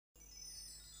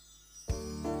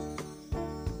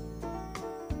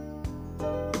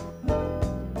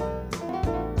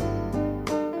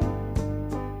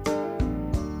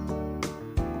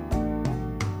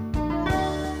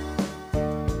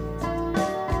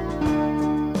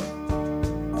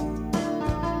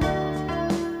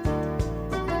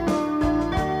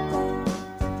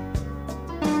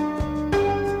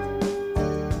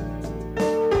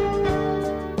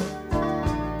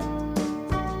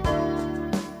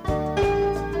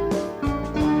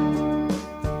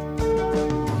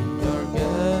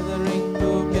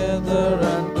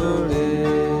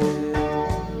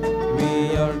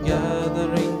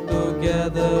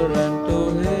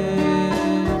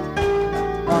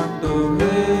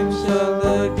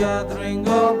gathering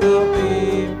of the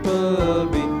people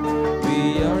be.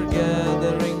 We are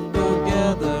gathering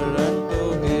together unto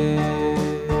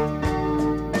Him.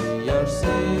 We are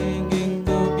singing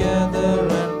together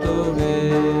unto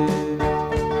Him.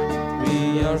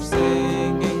 We are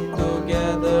singing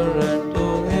together unto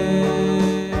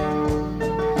Him.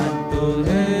 Unto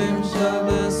Him shall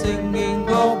the singing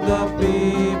of the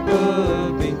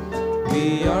people be. We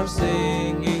are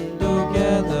singing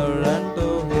together unto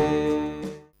Him.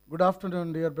 Good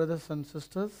afternoon, dear brothers and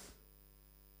sisters.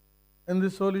 In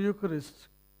this Holy Eucharist,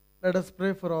 let us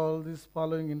pray for all these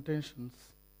following intentions.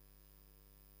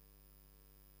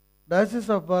 Diocese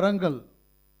of Varangal,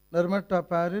 Nirmata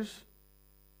Parish,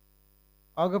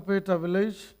 Agapeta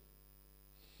Village.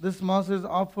 This Mass is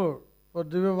offered for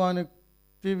Divyavani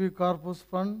TV Corpus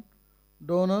Fund,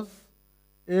 donors,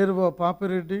 Erva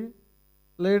Papireddy,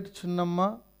 late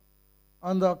Chinnamma,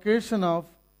 on the occasion of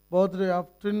birthday of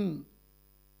twin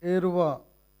Erva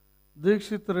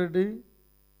Dikshit Reddy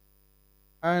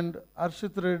and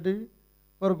Arshit Reddy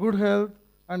for good health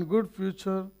and good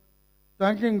future,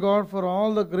 thanking God for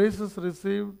all the graces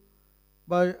received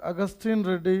by Augustine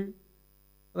Reddy,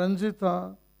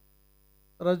 Ranjita,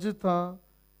 Rajita,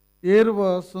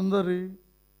 Erva Sundari,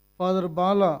 Father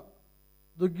Bala,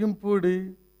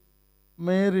 Dugimpudi,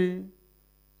 Mary,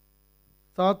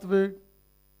 Satvik,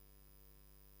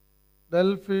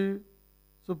 Delphi,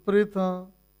 Suprita,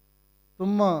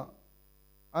 Tumma,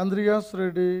 Andreas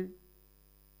Reddy,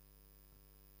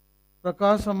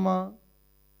 Prakashamma,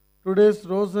 today's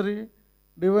Rosary,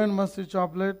 Divine Mercy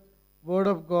Chaplet, Word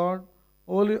of God,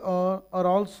 Holy Hour are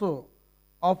also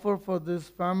offered for this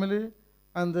family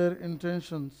and their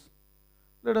intentions.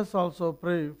 Let us also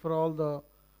pray for all the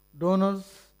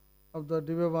donors of the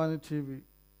Divyavani TV.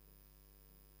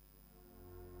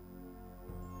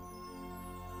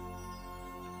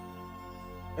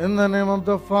 In the name of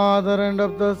the Father, and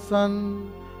of the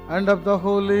Son, and of the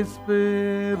Holy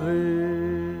Spirit.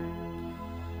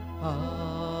 Amen.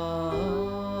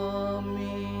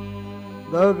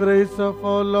 The grace of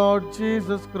our Lord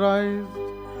Jesus Christ,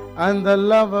 and the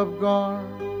love of God,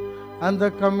 and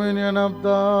the communion of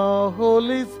the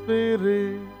Holy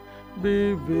Spirit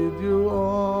be with you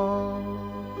all.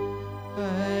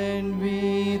 And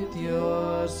with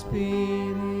your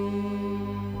spirit.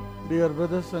 Dear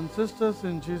brothers and sisters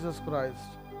in Jesus Christ,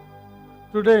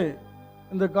 today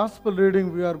in the Gospel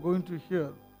reading we are going to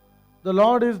hear, the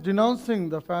Lord is denouncing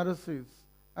the Pharisees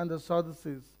and the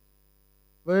Sadducees,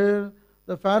 where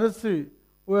the Pharisee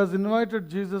who has invited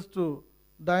Jesus to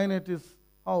dine at his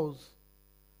house,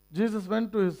 Jesus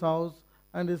went to his house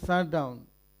and he sat down.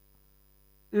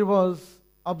 He was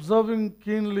observing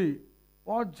keenly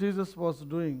what Jesus was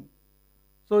doing.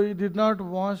 So he did not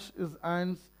wash his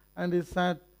hands and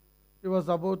he was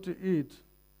about to eat,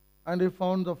 and he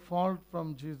found the fault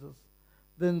from Jesus.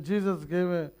 Then Jesus gave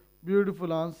a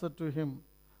beautiful answer to him.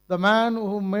 The man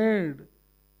who made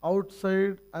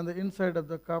outside and the inside of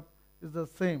the cup is the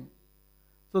same.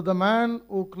 So the man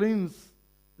who cleans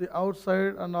the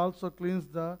outside and also cleans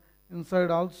the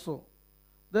inside also.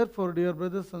 Therefore, dear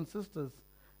brothers and sisters,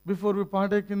 before we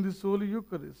partake in this Holy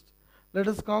Eucharist, let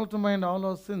us call to mind all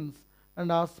our sins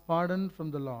and ask pardon from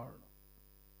the Lord.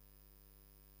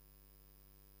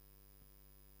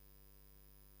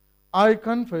 I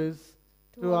confess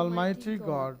to Almighty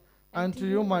God and to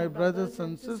you, my brothers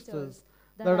and sisters,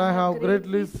 that I have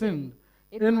greatly sinned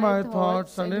in my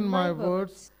thoughts and in my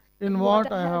words, in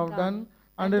what I have done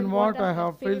and in what I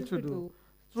have failed to do,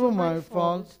 through my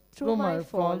faults, through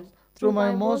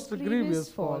my most grievous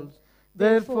faults.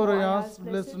 Therefore I ask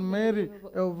Blessed Mary,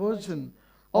 a Virgin,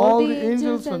 all the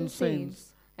angels and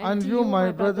saints, and you,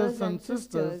 my brothers and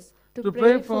sisters, to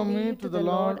pray for me to the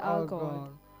Lord our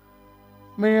God.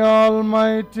 May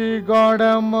Almighty God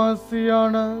have mercy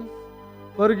on us,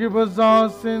 forgive us our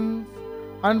sins,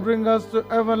 and bring us to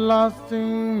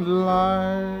everlasting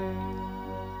life.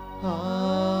 Amen.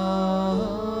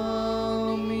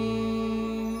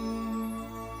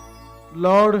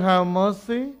 Lord have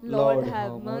mercy. Lord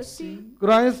have mercy.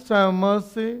 Christ have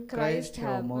mercy. Christ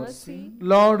have mercy.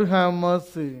 Lord have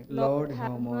mercy. Lord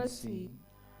have mercy.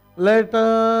 Let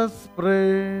us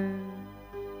pray.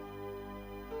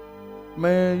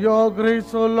 May your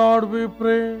grace, O Lord, we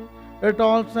pray, at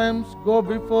all times go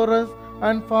before us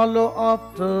and follow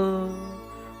after,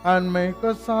 and make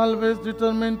us always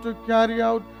determined to carry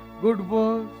out good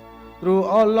works through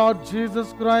our Lord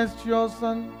Jesus Christ, your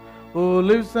Son, who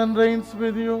lives and reigns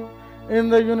with you in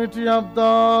the unity of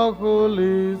the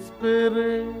Holy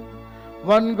Spirit,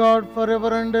 one God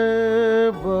forever and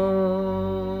ever.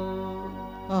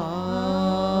 Amen.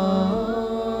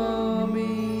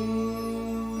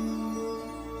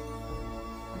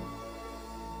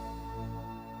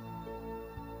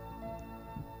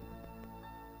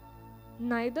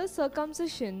 neither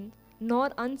circumcision nor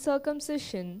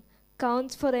uncircumcision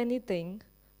counts for anything,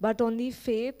 but only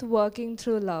faith working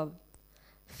through love.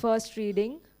 First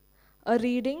reading, a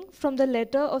reading from the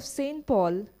letter of St.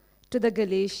 Paul to the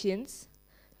Galatians,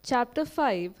 chapter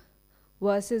 5,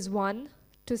 verses 1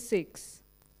 to 6.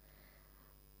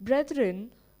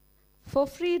 Brethren, for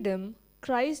freedom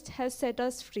Christ has set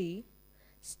us free.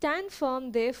 Stand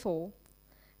firm, therefore,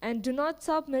 and do not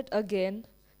submit again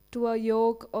to a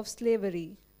yoke of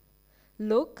slavery.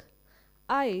 Look,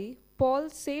 I, Paul,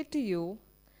 say to you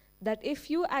that if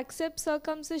you accept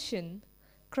circumcision,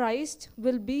 Christ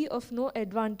will be of no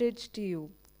advantage to you.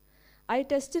 I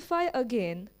testify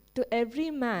again to every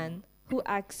man who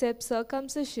accepts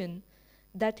circumcision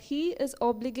that he is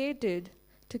obligated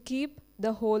to keep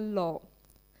the whole law.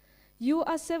 You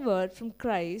are severed from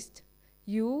Christ,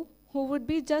 you who would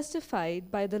be justified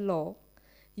by the law.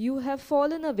 You have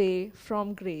fallen away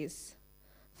from grace.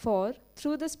 For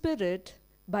through the Spirit,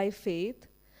 by faith,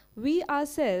 we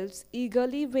ourselves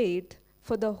eagerly wait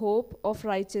for the hope of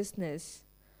righteousness.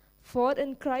 For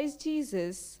in Christ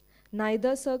Jesus,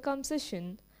 neither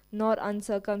circumcision nor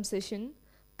uncircumcision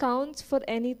counts for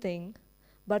anything,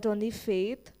 but only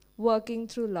faith working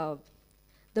through love.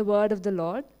 The word of the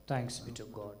Lord. Thanks be to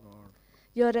God.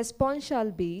 Your response shall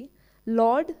be,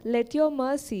 Lord, let your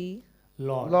mercy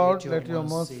Lord, let your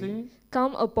mercy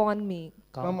come upon me.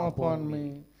 come upon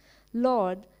me.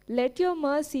 Lord, let your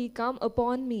mercy come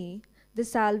upon me, the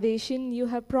salvation you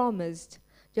have promised.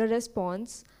 Your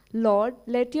response, Lord,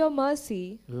 let your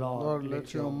mercy Lord,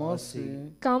 let your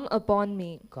mercy come upon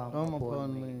me. come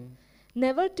upon me.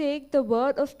 Never take the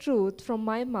word of truth from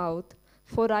my mouth,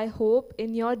 for I hope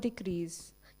in your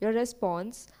decrees. Your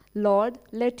response, Lord,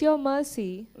 let your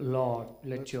mercy Lord,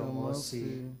 let your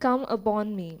mercy come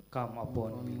upon me. come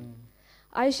upon me.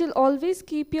 I shall always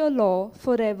keep your law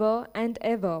forever and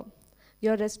ever.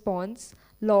 Your response,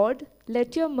 Lord,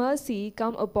 let your mercy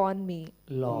come upon me.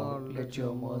 Lord, let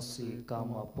your mercy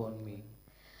come upon me.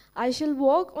 I shall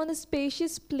walk on a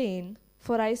spacious plain,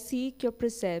 for I seek your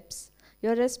precepts.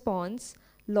 Your response,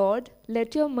 Lord,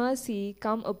 let your mercy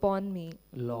come upon me.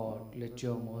 Lord, let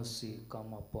your mercy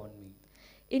come upon me.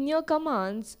 In your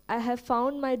commands I have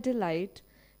found my delight.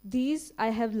 These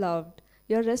I have loved.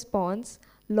 Your response,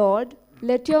 Lord,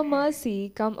 let your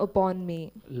mercy come upon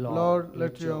me. Lord,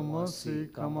 let your mercy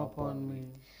come upon me.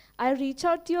 I reach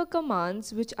out to your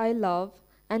commands which I love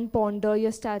and ponder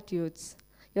your statutes.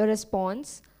 Your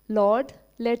response, Lord,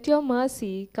 let your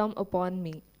mercy come upon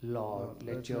me. Lord,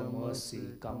 let your mercy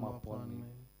come upon me.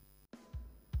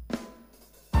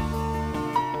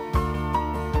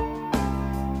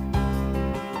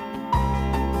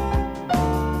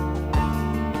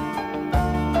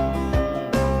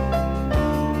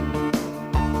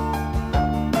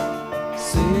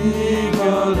 Sing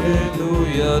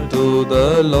hallelujah to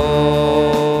the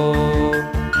Lord.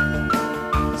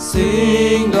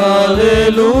 Sing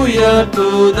hallelujah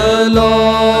to the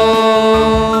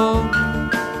Lord.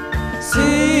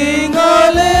 Sing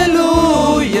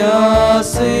hallelujah,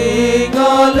 sing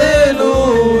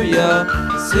hallelujah,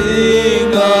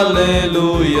 sing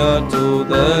hallelujah to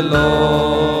the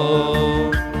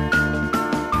Lord.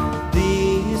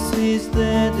 This is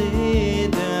the day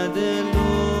that the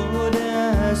Lord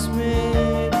has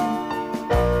made.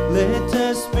 Let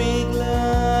us be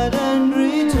glad and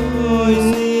rejoice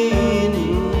in it.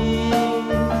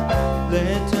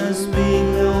 Let us be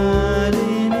glad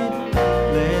in it.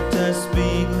 Let us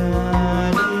be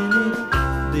glad in it.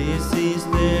 This is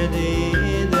the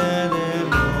day that the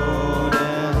Lord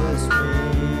has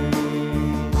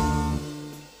made.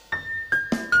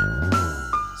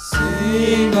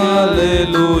 Sing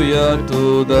hallelujah to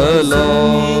the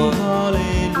Lord.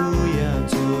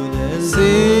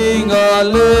 Sing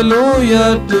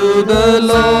hallelujah to the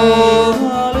Lord.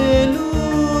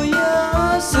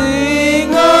 Hallelujah.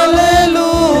 Sing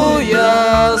hallelujah.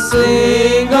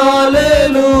 Sing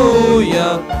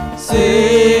hallelujah.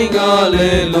 Sing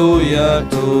hallelujah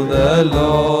to the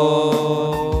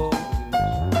Lord.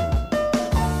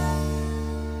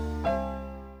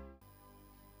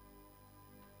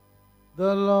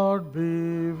 The Lord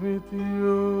be with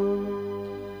you.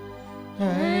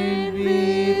 And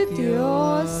with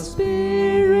your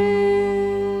spirit.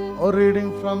 A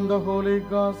reading from the Holy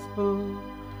Gospel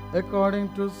according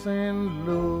to Saint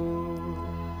Luke.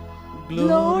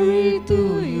 Glory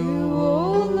to you,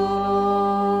 O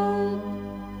Lord.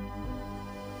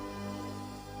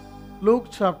 Luke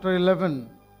chapter 11,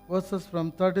 verses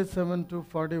from 37 to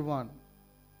 41.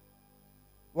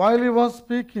 While he was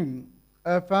speaking,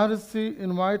 a Pharisee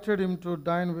invited him to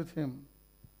dine with him.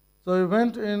 So he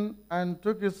went in and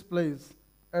took his place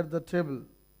at the table.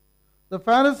 The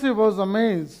Pharisee was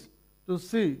amazed to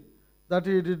see that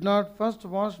he did not first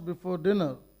wash before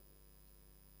dinner.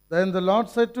 Then the Lord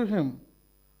said to him,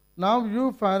 "Now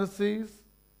you Pharisees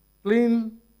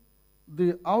clean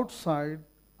the outside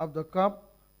of the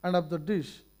cup and of the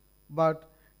dish, but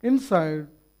inside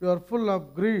you are full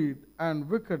of greed and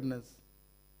wickedness.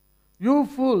 You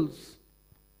fools,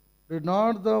 did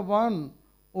not the one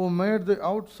who made the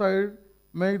outside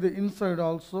make the inside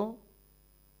also?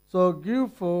 So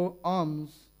give for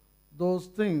alms those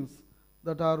things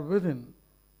that are within,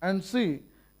 and see,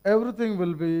 everything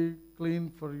will be clean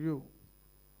for you."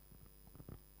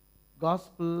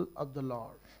 Gospel of the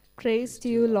Lord. Praise to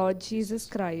you, Lord Jesus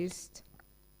Christ.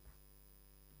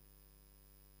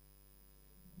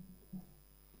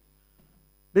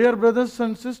 Dear brothers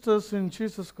and sisters in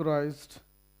Jesus Christ,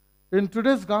 in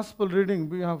today's gospel reading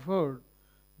we have heard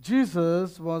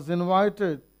Jesus was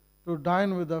invited to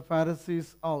dine with the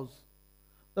Pharisees' house.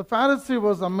 The Pharisee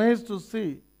was amazed to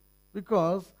see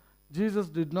because Jesus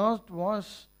did not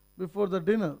wash before the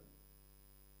dinner.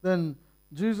 Then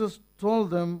Jesus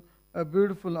told them a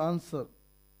beautiful answer.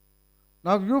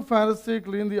 "Now you Pharisee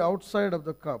clean the outside of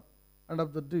the cup and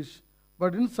of the dish,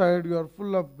 but inside you are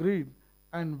full of greed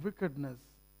and wickedness."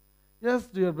 Yes,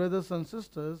 dear brothers and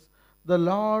sisters, the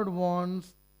Lord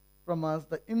wants from us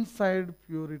the inside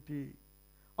purity.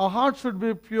 Our heart should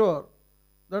be pure.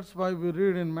 That's why we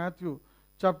read in Matthew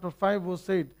chapter 5 verse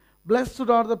 8, "Blessed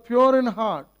are the pure in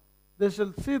heart, they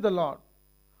shall see the Lord."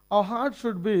 Our heart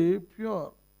should be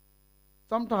pure.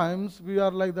 Sometimes we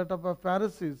are like that of our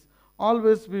Pharisees.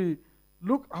 Always we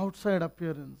look outside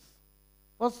appearance.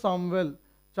 1 Samuel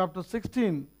chapter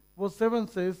 16 verse 7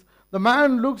 says, "The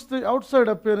man looks the outside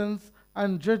appearance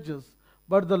and judges,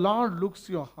 but the Lord looks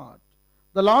your heart."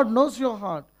 The Lord knows your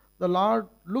heart. The Lord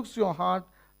looks your heart,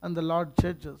 and the Lord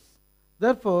judges.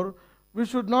 Therefore, we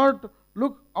should not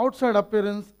look outside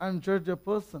appearance and judge a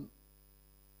person.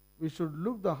 We should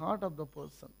look the heart of the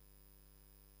person.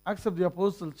 Acts of the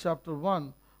Apostles chapter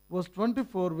 1 verse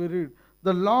 24 we read,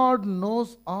 "The Lord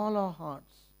knows all our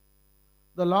hearts."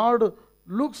 The Lord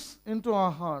looks into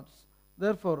our hearts.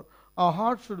 Therefore, our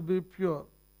heart should be pure.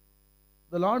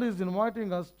 The Lord is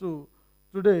inviting us to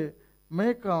today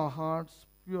make our hearts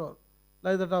pure.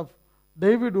 Like that of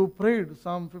David who prayed,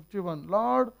 Psalm 51,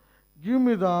 "Lord, give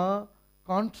me the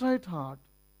contrite heart.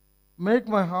 Make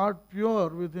my heart pure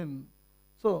within."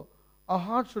 So, our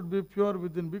heart should be pure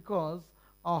within because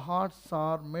our hearts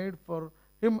are made for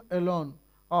Him alone.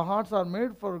 Our hearts are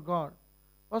made for God.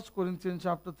 1 Corinthians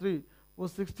chapter 3,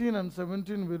 verse 16 and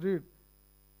 17 we read,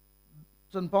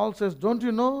 St. Paul says, "Don't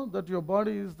you know that your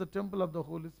body is the temple of the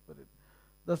Holy Spirit?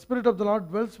 The Spirit of the Lord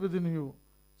dwells within you."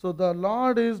 So the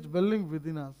Lord is dwelling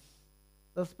within us.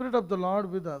 The Spirit of the Lord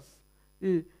with us.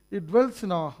 He dwells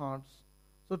in our hearts.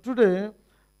 So today,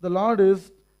 the Lord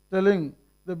is telling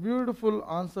the beautiful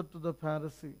answer to the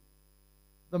Pharisee.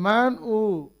 The man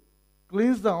who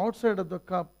cleans the outside of the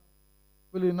cup,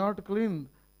 will he not clean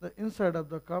the inside of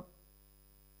the cup?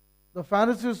 The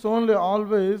Pharisees only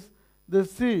always,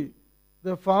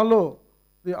 they follow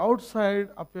the outside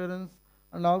appearance,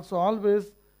 and also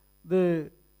always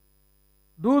they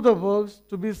do the works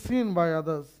to be seen by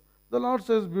others. The Lord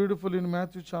says beautifully in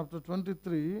Matthew chapter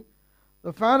 23,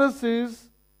 "The Pharisees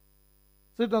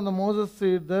sit on the Moses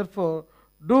seat, therefore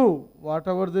do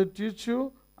whatever they teach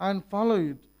you and follow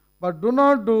it, but do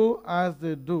not do as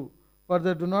they do, for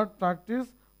they do not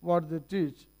practice what they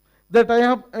teach. They tie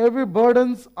up heavy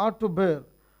burdens are to bear,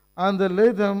 and they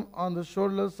lay them on the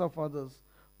shoulders of others,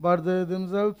 but they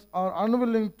themselves are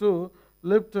unwilling to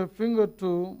lift a finger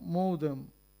to move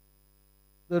them.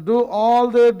 They do all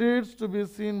their deeds to be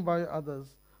seen by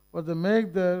others, but they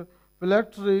make their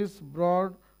phylacteries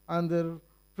broad and their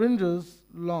fringes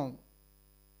long."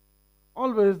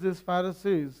 Always these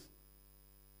Pharisees,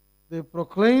 they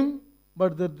proclaim,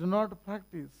 but they do not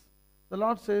practice. The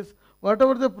Lord says,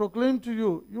 whatever they proclaim to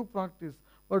you, you practice,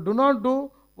 but do not do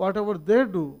whatever they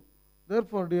do.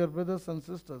 Therefore, dear brothers and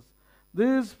sisters,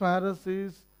 these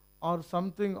Pharisees are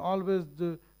something always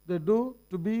they do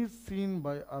to be seen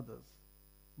by others.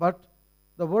 But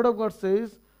the Word of God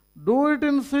says, do it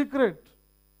in secret.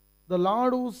 The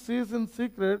Lord who sees in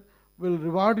secret will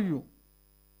reward you.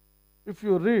 If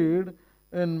you read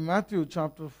in Matthew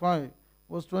chapter 5,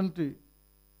 verse 20,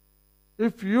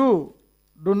 "If you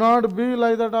do not be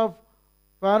like that of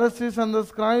Pharisees and the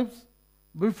scribes,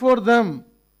 before them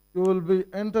you will be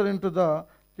enter into the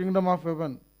kingdom of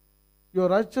heaven. Your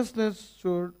righteousness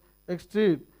should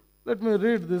exceed." Let me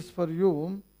read this for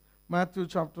you. Matthew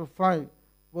chapter 5,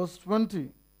 verse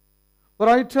 20. "For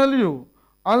I tell you,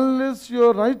 unless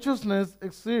your righteousness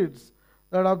exceeds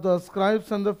that of the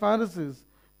scribes and the Pharisees,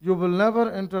 you will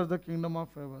never enter the kingdom of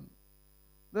heaven.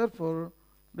 Therefore,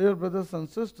 dear brothers and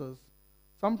sisters,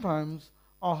 sometimes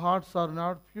our hearts are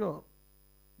not pure.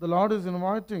 The Lord is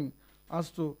inviting us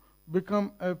to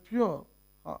become a pure.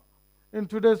 In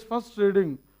today's first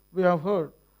reading, we have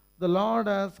heard the Lord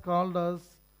has called us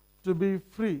to be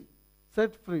free,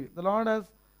 set free. The Lord has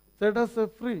set us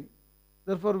free.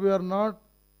 Therefore, we are not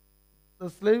the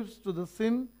slaves to the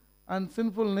sin and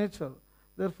sinful nature.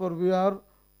 Therefore, we are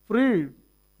freed.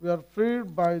 We are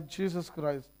freed by Jesus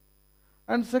Christ.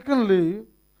 And secondly,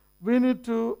 we need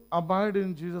to abide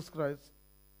in Jesus Christ.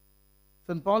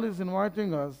 St. Paul is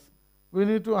inviting us. We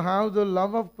need to have the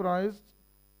love of Christ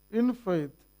in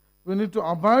faith. We need to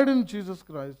abide in Jesus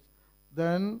Christ.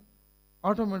 Then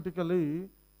automatically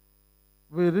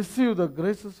we receive the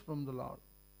graces from the Lord.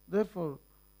 Therefore,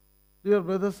 dear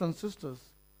brothers and sisters,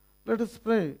 let us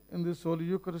pray in this Holy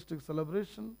Eucharistic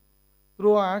celebration.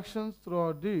 Through our actions, through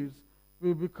our deeds,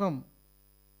 we become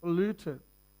polluted.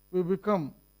 We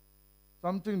become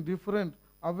something different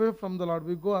away from the Lord.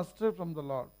 We go astray from the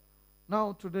Lord.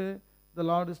 Now today, the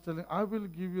Lord is telling, I will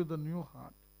give you the new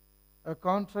heart, a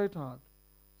contrite heart.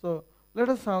 So let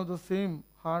us have the same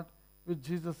heart which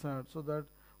Jesus had, so that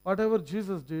whatever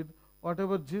Jesus did,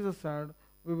 whatever Jesus had,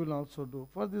 we will also do.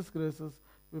 For these graces,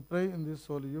 we pray in this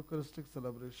Holy Eucharistic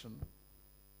celebration.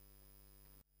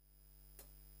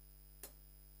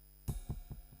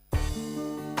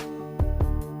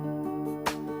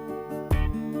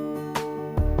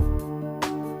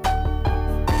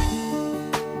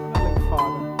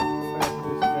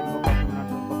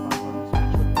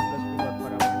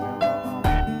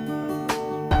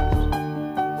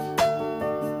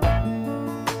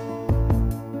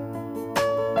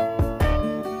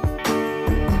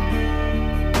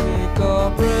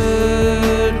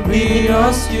 We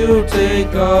ask you,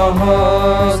 take our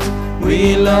hearts.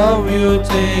 We love you,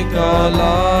 take our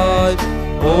lives.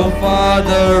 Oh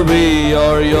Father, we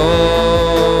are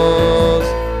yours.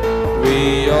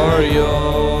 We are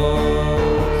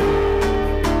yours.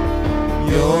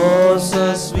 Yours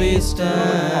as we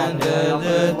stand at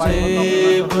the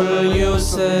table you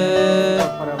set.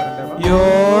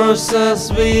 Yours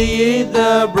as we eat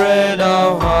the bread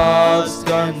our hearts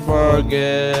can't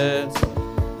forget.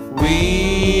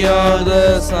 We are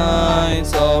the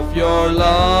signs of your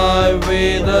life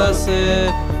with us.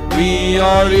 We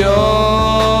are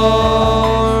yours.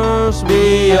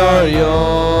 We are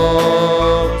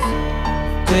yours.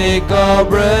 Take our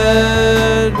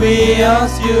bread. We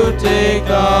ask you, take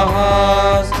our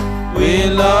hearts. We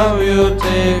love you,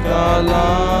 take our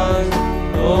lives.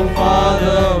 Oh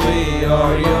Father, we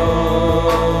are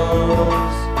yours.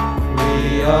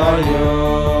 We are yours.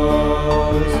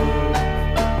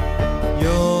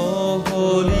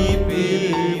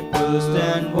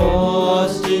 Stand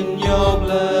washed in your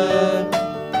blood.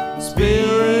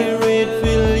 Spirit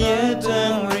fill yet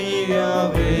hungry,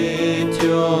 await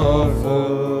your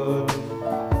food.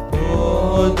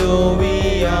 Although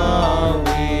we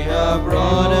have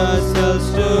brought ourselves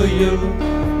to you.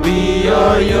 We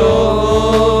are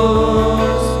yours.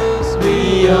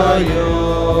 We are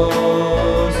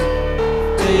yours.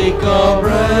 Take our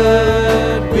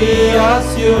bread. We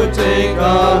ask you, take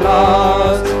our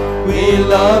hearts. We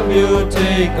love you,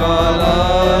 take our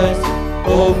lives.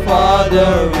 Oh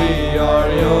Father, we are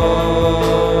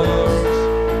yours.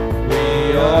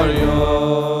 We are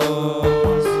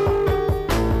yours.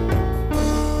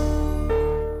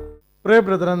 Pray,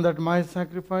 brethren, that my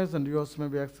sacrifice and yours may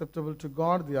be acceptable to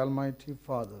God, the Almighty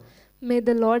Father. May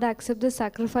the Lord accept the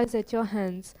sacrifice at your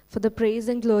hands for the praise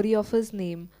and glory of his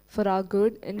name, for our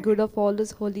good and good of all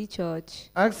his holy church.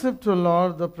 Accept, O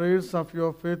Lord, the prayers of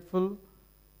your faithful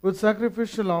with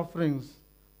sacrificial offerings,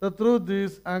 that through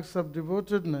these acts of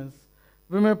devotedness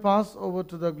we may pass over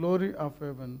to the glory of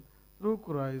heaven. Through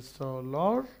Christ our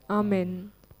Lord.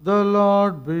 Amen. The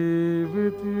Lord be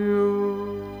with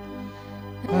you.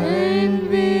 And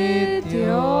with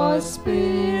your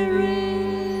spirit.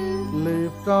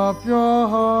 Lift up your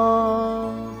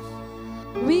hearts.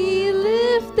 We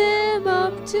lift them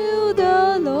up to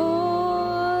the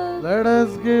Lord. Let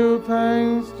us give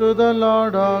thanks to the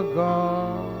Lord our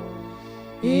God.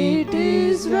 It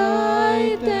is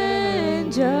right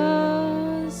and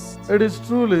just. It is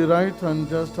truly right and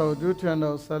just, our duty and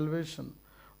our salvation,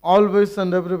 always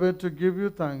and everywhere to give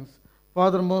you thanks,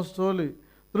 Father most holy,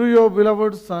 through your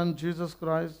beloved Son, Jesus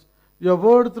Christ, your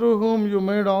word through whom you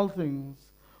made all things,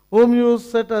 whom you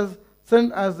sent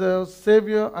as a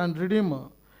Savior and Redeemer,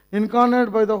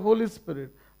 incarnate by the Holy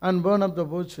Spirit and born of the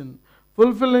Virgin,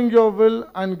 fulfilling your will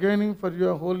and gaining for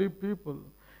your holy people.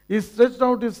 He stretched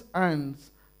out his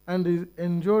hands and he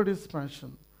endured his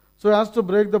passion. so as to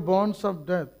break the bonds of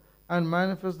death and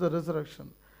manifest the resurrection.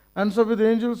 And so with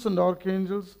angels and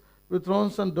archangels, with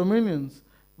thrones and dominions,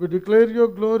 we declare your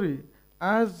glory.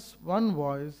 As one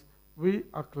voice we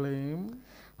acclaim,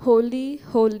 Holy,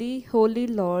 holy, holy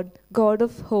Lord, God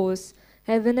of hosts,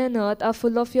 heaven and earth are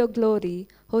full of your glory.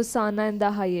 Hosanna in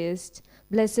the highest.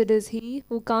 Blessed is he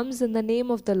who comes in the name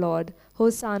of the Lord.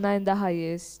 Hosanna in the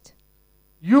highest.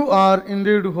 you are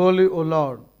indeed holy, O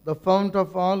Lord, the fount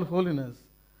of all holiness.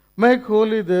 Make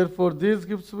holy, therefore, these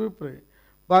gifts, we pray,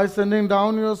 by sending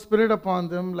down your Spirit upon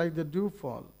them like the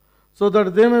dewfall, so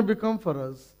that they may become for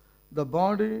us the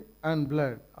body and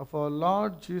blood of our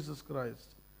Lord Jesus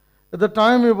Christ. At the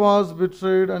time he was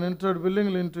betrayed and entered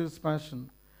willingly into his passion,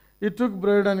 he took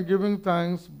bread and giving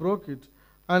thanks, broke it,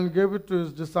 and gave it to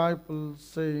his disciples,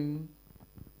 saying,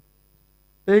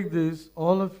 take this,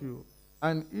 all of you,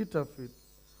 and eat of it,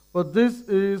 for this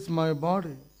is my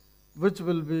body, which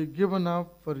will be given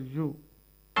up for you.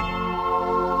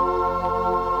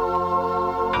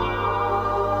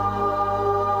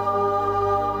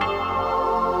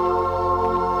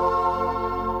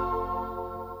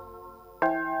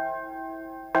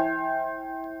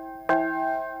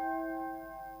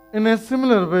 In a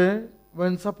similar way,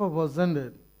 when supper was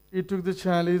ended, he took the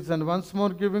chalice and once more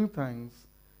giving thanks,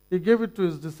 he gave it to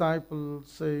his disciples,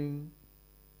 saying,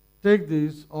 take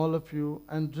this, all of you,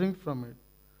 and drink from it.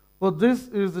 For this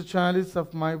is the chalice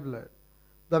of my blood,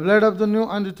 the blood of the new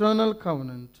and eternal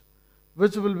covenant,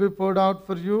 which will be poured out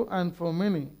for you and for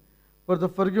many for the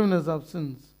forgiveness of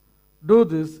sins. Do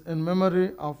this in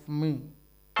memory of me.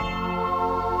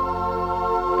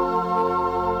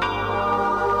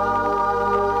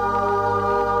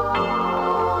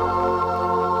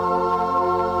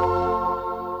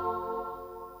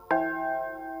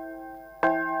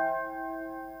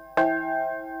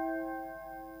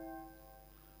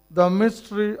 The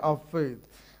mystery of faith.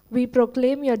 We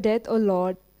proclaim your death, O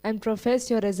Lord, and profess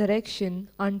your resurrection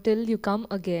until you come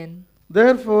again.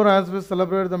 Therefore, as we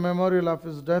celebrate the memorial of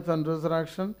his death and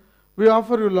resurrection, we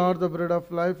offer you, Lord, the bread of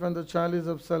life and the chalice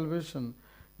of salvation,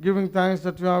 giving thanks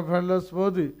that you have held us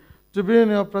worthy to be in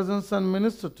your presence and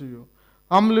minister to you.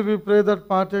 Humbly we pray that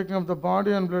partaking of the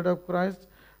body and blood of Christ,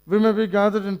 we may be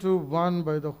gathered into one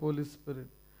by the Holy Spirit.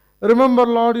 Remember,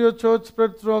 Lord, your church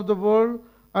spread throughout the world,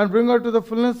 and bring her to the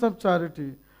fullness of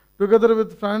charity, together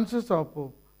with Francis our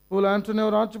Pope, Paul Anthony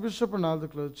our Archbishop, and all the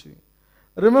clergy.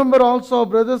 Remember also our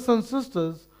brothers and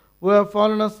sisters who have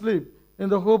fallen asleep in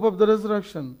the hope of the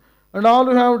resurrection, and all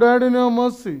who have died in your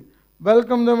mercy.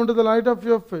 Welcome them into the light of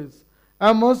your face.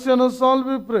 Have mercy on us all,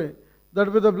 we pray,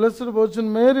 that with the Blessed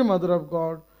Virgin Mary, Mother of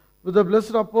God, with the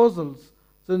blessed apostles,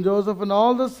 Saint Joseph, and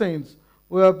all the saints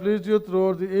who have pleased you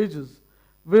throughout the ages,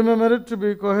 we may merit to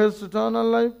be co-heirs to eternal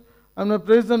life, and may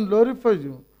praise and glorify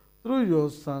you through your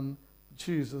Son,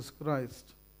 Jesus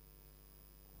Christ.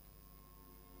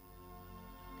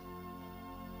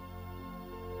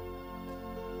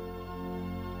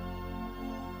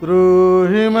 Through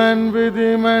him and with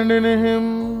him and in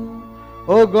him,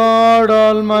 O God,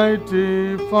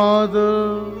 Almighty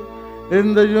Father,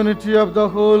 in the unity of the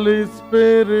Holy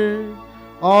Spirit,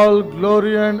 all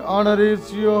glory and honor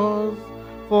is yours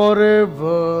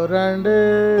forever and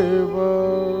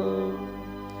ever.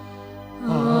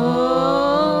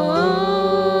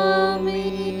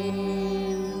 Amen.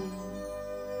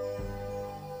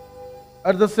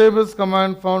 At the Savior's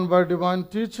command found by divine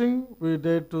teaching, we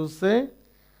dare to say,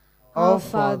 Our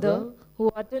Father, who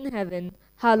art in heaven,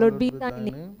 hallowed be thy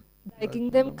name. Thy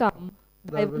kingdom come,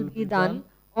 thy will be done,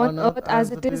 on earth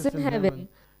as it is in heaven.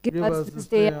 Give us this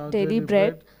day our daily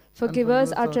bread. Forgive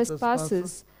us our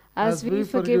trespasses, as we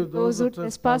forgive those who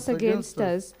trespass against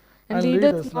us. And lead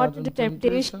us not into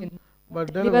temptation,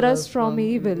 but deliver us from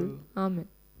evil. Amen.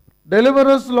 Deliver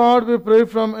us, Lord, we pray,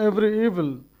 from every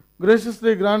evil.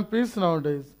 Graciously grant peace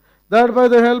nowadays, that by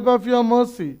the help of your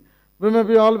mercy, we may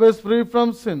be always free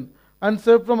from sin and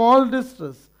safe from all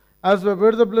distress, as we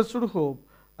await the blessed hope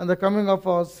and the coming of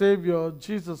our Savior,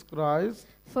 Jesus Christ.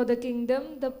 For the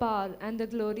kingdom, the power, and the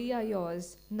glory are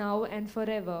yours, now and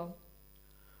forever.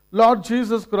 Lord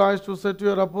Jesus Christ, who said to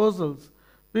your apostles,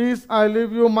 peace I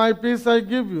leave you, my peace I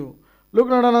give you. Look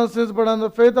not on our sins, but on the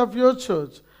faith of your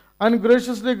church, and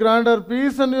graciously grant her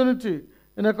peace and unity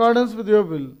in accordance with your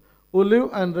will, who live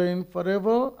and reign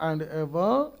forever and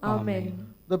ever.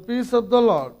 Amen. The peace of the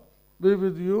Lord be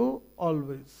with you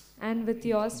always. And with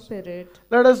your spirit.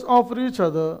 Let us offer each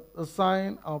other the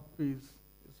sign of peace.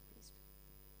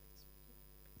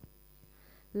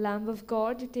 Lamb of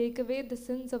God, you take away the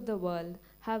sins of the world,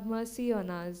 have mercy on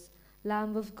us.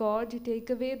 Lamb of God, you take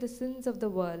away the sins of the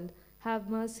world, have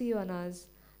mercy on us.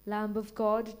 Lamb of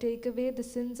God, you take away the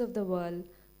sins of the world,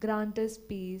 grant us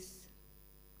peace.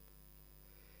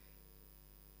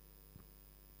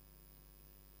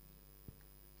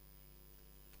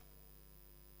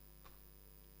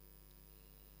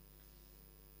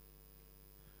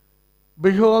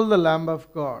 Behold the Lamb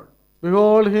of God.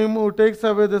 Behold him who takes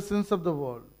away the sins of the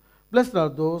world. Blessed are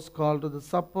those called to the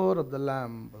supper of the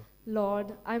Lamb.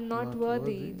 Lord, I am not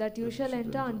worthy that you shall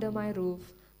enter under my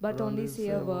roof, but only say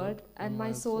a word, and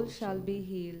my soul shall be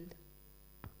healed.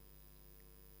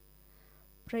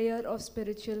 Prayer of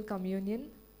Spiritual Communion.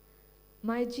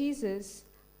 My Jesus,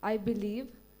 I believe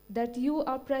that you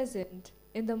are present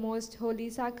in the most holy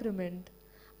sacrament.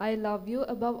 I love you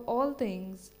above all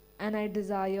things, and I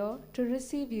desire to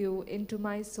receive you into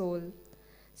my soul.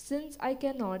 Since I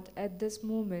cannot at this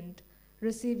moment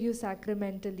receive you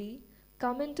sacramentally,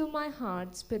 come into my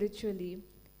heart spiritually.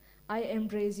 I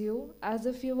embrace you as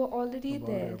if you were already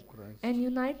there and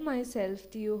unite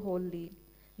myself to you wholly.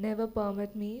 Never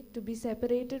permit me to be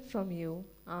separated from you.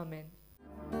 Amen.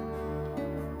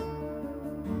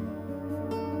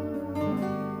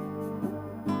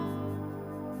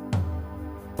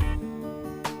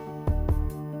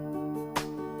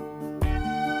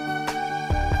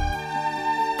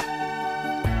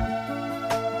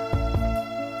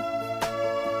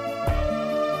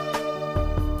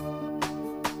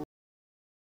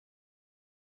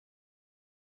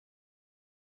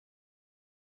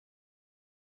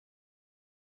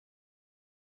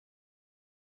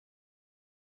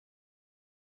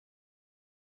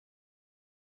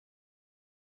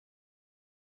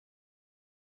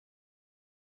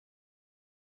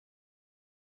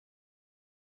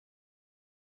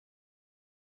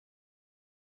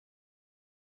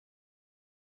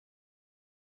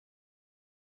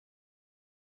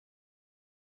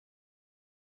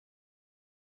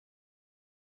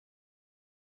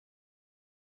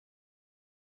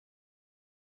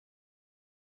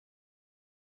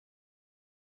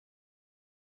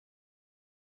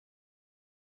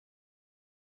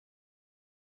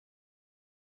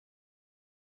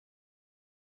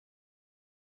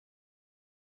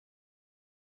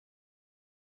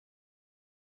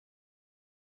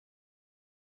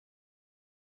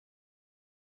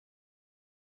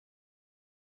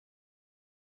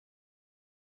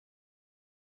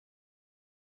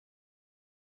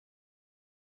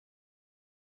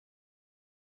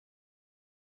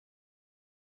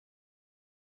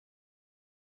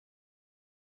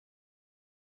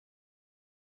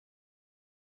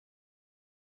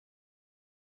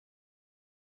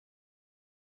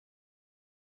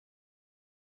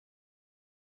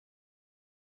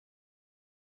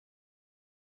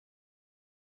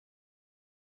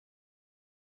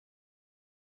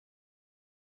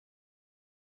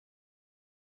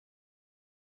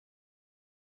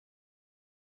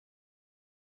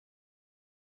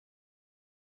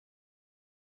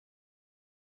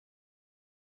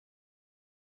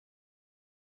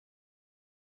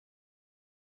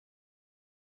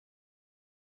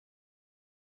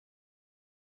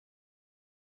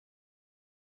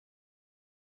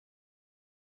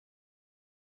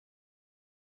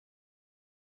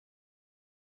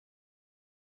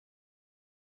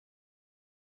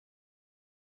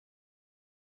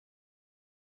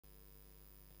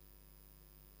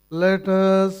 Let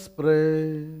us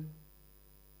pray.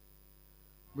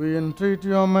 We entreat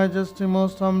your majesty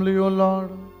most humbly, O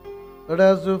Lord, that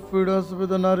as you feed us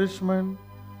with the nourishment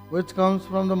which comes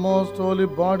from the most holy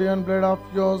body and blood of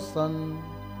your Son,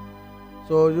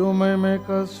 so you may make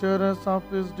us sharers of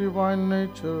his divine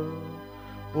nature,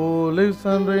 who lives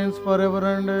and reigns forever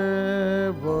and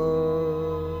ever.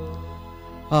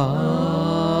 Amen.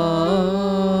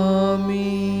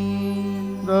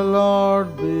 The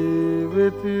Lord be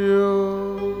with you.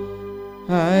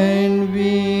 And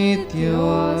with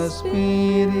your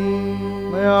spirit.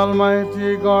 May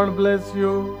Almighty God bless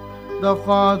you, the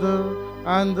Father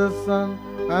and the Son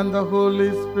and the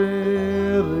Holy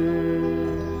Spirit.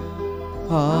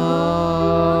 Amen.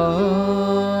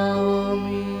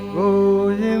 Go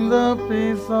in the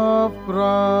peace of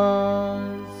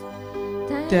Christ.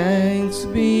 Thanks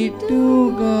be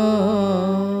to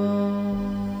God.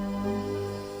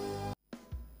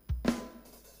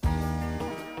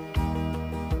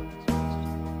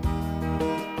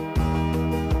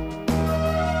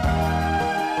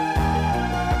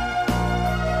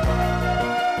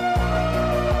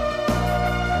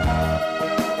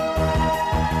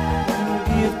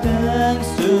 Thanks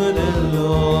to the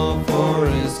Lord for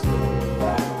his good.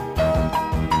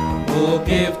 Oh,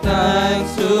 give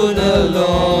thanks to the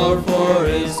Lord for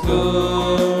his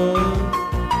good.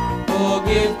 Oh,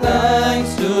 give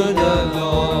thanks to the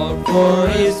Lord for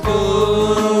his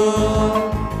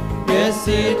good. Yes,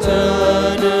 it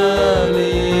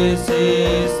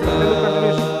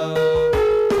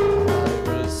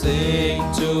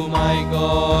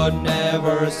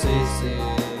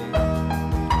ceasing.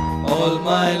 All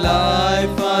my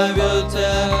life I will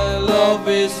tell of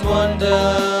His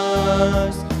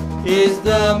wonders. He's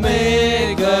the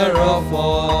maker of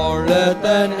all earth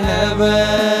and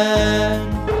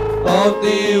heaven, of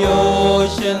the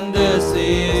ocean, the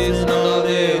seas, and all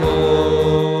they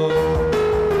hold.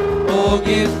 Oh,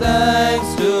 give thanks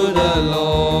to the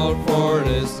Lord for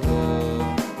His good.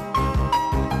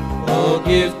 Oh,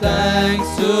 give thanks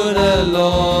to the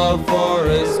Lord for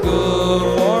His good,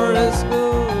 for His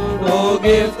good. Oh,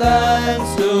 give thanks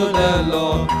to the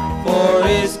Lord for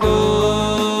His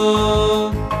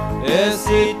good. Yes,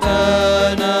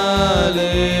 eternal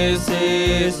is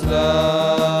His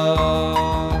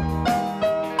love.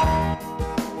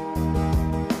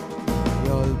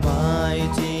 The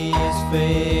Almighty is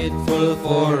faithful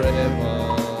forever.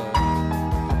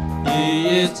 He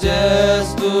is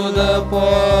just to the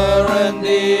poor and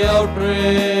the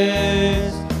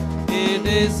outraged. It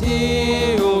is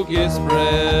He who gives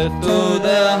bread to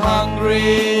the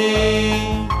hungry,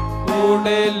 who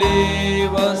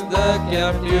delivers the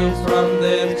captives from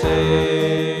their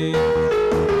chains.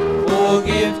 Oh,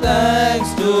 give thanks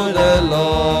to the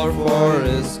Lord for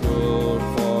His good,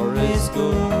 for His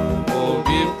good. Oh,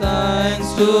 give thanks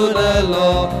to the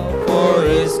Lord for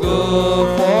His good,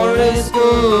 for His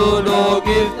good. Oh,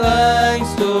 give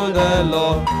thanks to the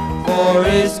Lord for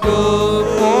His good,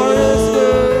 for His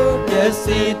good. Yes,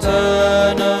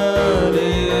 eternal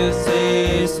is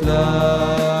His love.